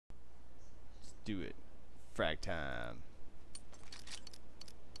do it. Frag time.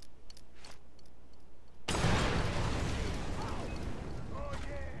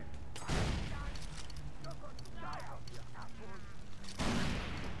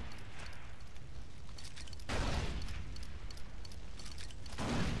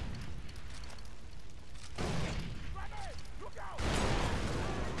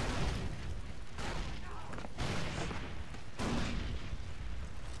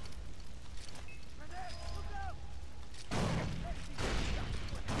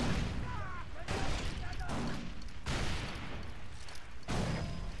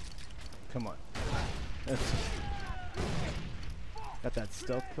 Come on. That's got that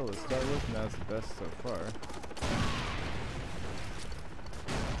stealth kill to start with, and that's the best so far.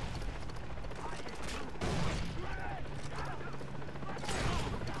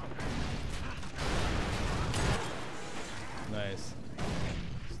 Nice.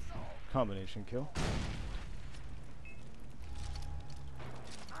 Combination kill.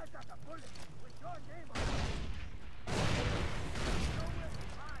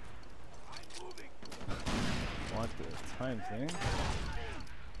 Want the time thing.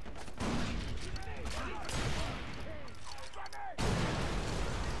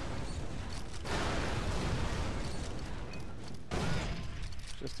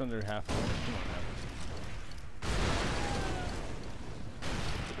 Just under half a minute.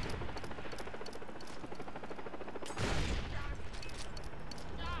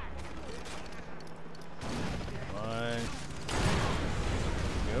 Come on,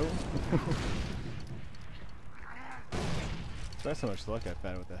 half. That's so much luck I've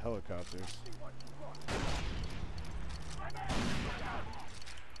had with the helicopters.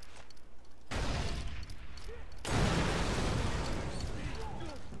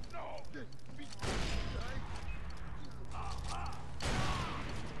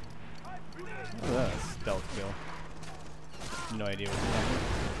 Oh, that's a stealth kill. No idea what's happening.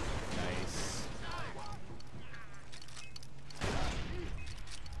 Nice.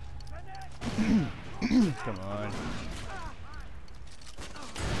 Come on.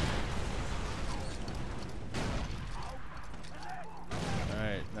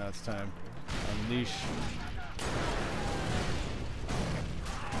 Alright, now it's time. Unleash.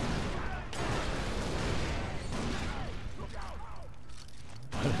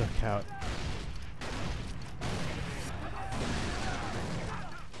 Look out.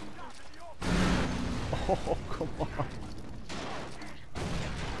 Oh, come on.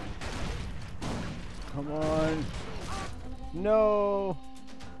 Come on. No.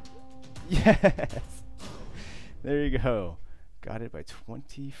 Yes. There you go. Got it by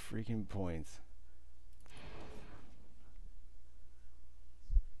 20 freaking points.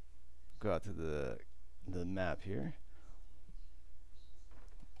 Go out to the map here.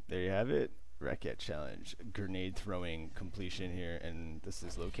 There you have it. Rakyat challenge. Grenade throwing completion here, and this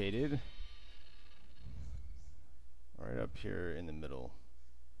is located right up here in the middle.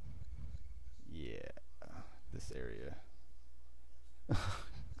 Yeah, this area.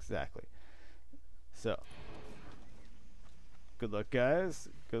 Exactly. So, good luck, guys.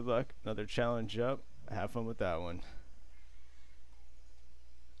 Good luck. Another challenge up. Have fun with that one.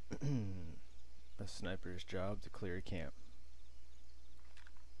 A sniper's job to clear a camp.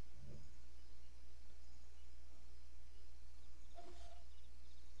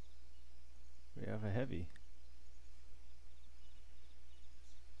 We have a heavy.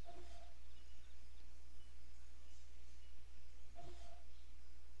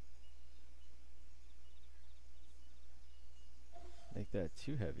 Make that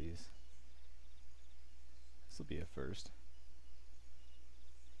 2 heavies. This will be a first.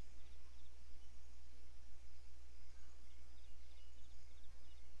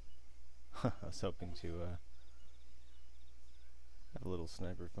 I was hoping to have a little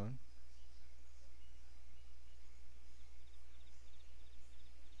sniper fun.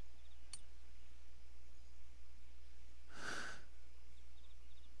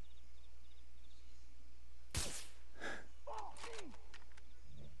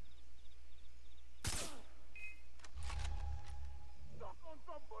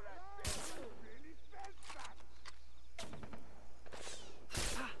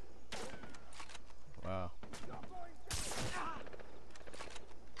 Wow.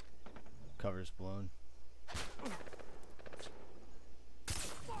 Cover's blown.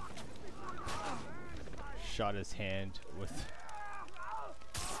 Shot his hand with...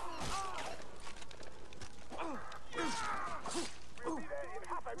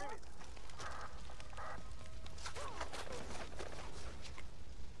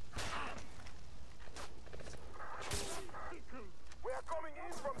 We are coming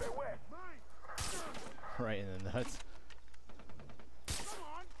in from the west. Right in the nuts. Come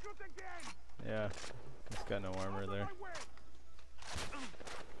on, shoot again. Yeah, he's got no armor there.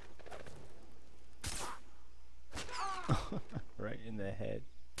 Right in the head.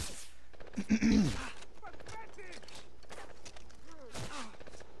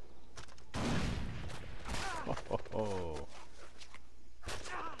 Oh, oh, oh.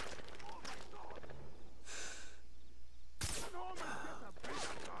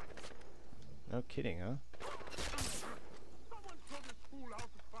 No kidding, huh? Someone show this fool how to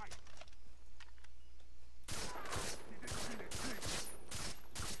fight. He didn't feel a thing.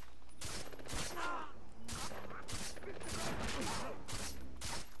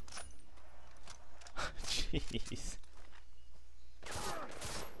 Jeez.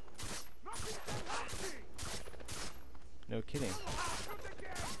 No kidding.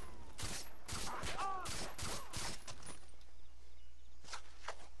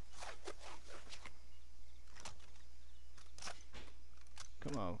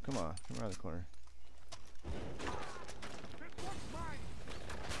 Come on, come on, come around the corner.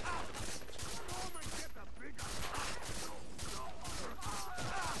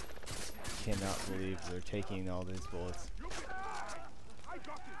 Cannot believe they're taking all these bullets.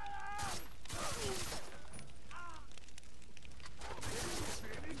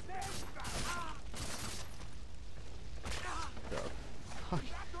 The fuck?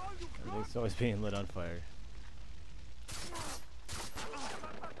 Everything's always being lit on fire.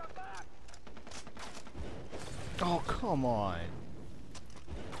 Oh, come on.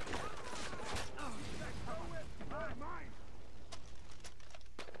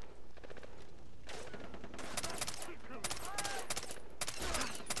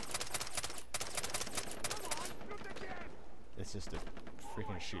 It's just a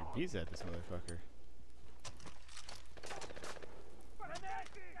freaking shoot bees at this motherfucker.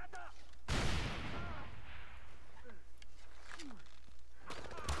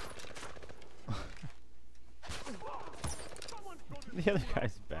 The other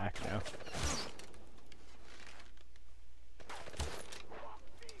guy's back now.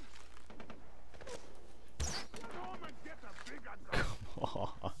 Come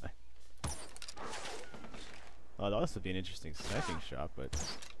on. Oh, this would be an interesting sniping shot, but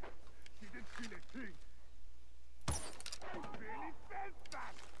this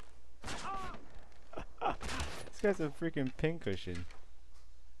guy's a freaking pincushion.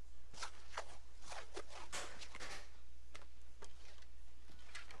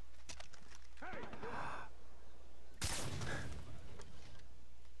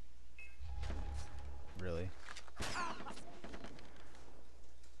 Really?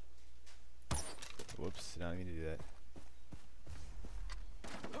 Whoops, I don't mean to do that.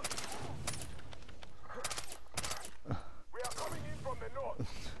 We are coming in from the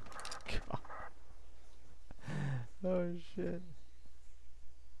north. God. Oh shit.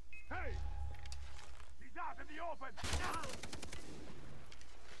 Hey! He's out in the open!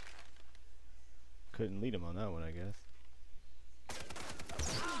 Couldn't lead him on that one, I guess.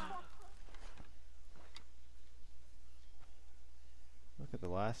 Look at the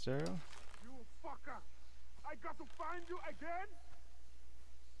last arrow. You fucker! I got to find you again?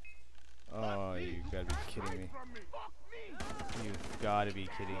 Oh, you gotta be kidding me. You've gotta be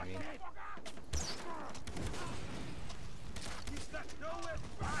kidding me.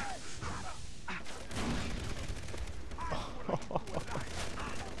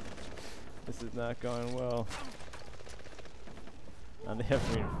 This is not going well. Now they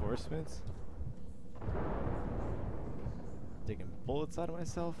have reinforcements. Taking bullets out of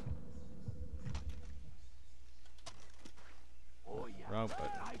myself. Wrong button.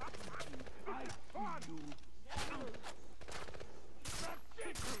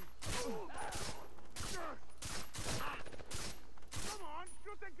 Come on,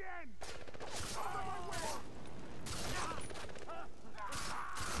 shoot again!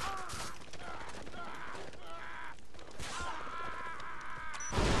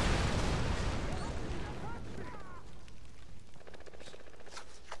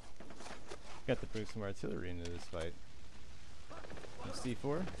 Got to bring some artillery into this fight.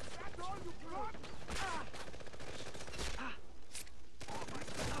 C4.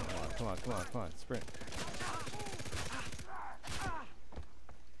 Come on, come on, come on, sprint.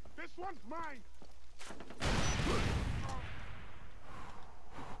 This one's mine!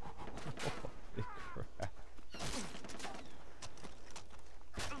 Holy crap.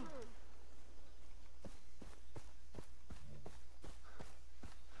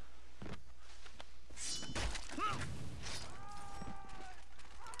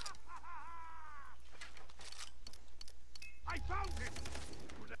 I found him!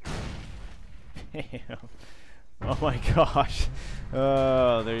 Damn. Oh my gosh.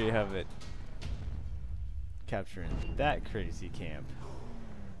 Oh, there you have it. Capturing that crazy camp.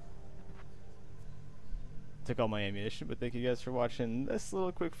 Took all my ammunition, but thank you guys for watching this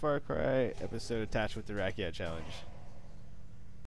little quick Far Cry episode attached with the Rakyat challenge.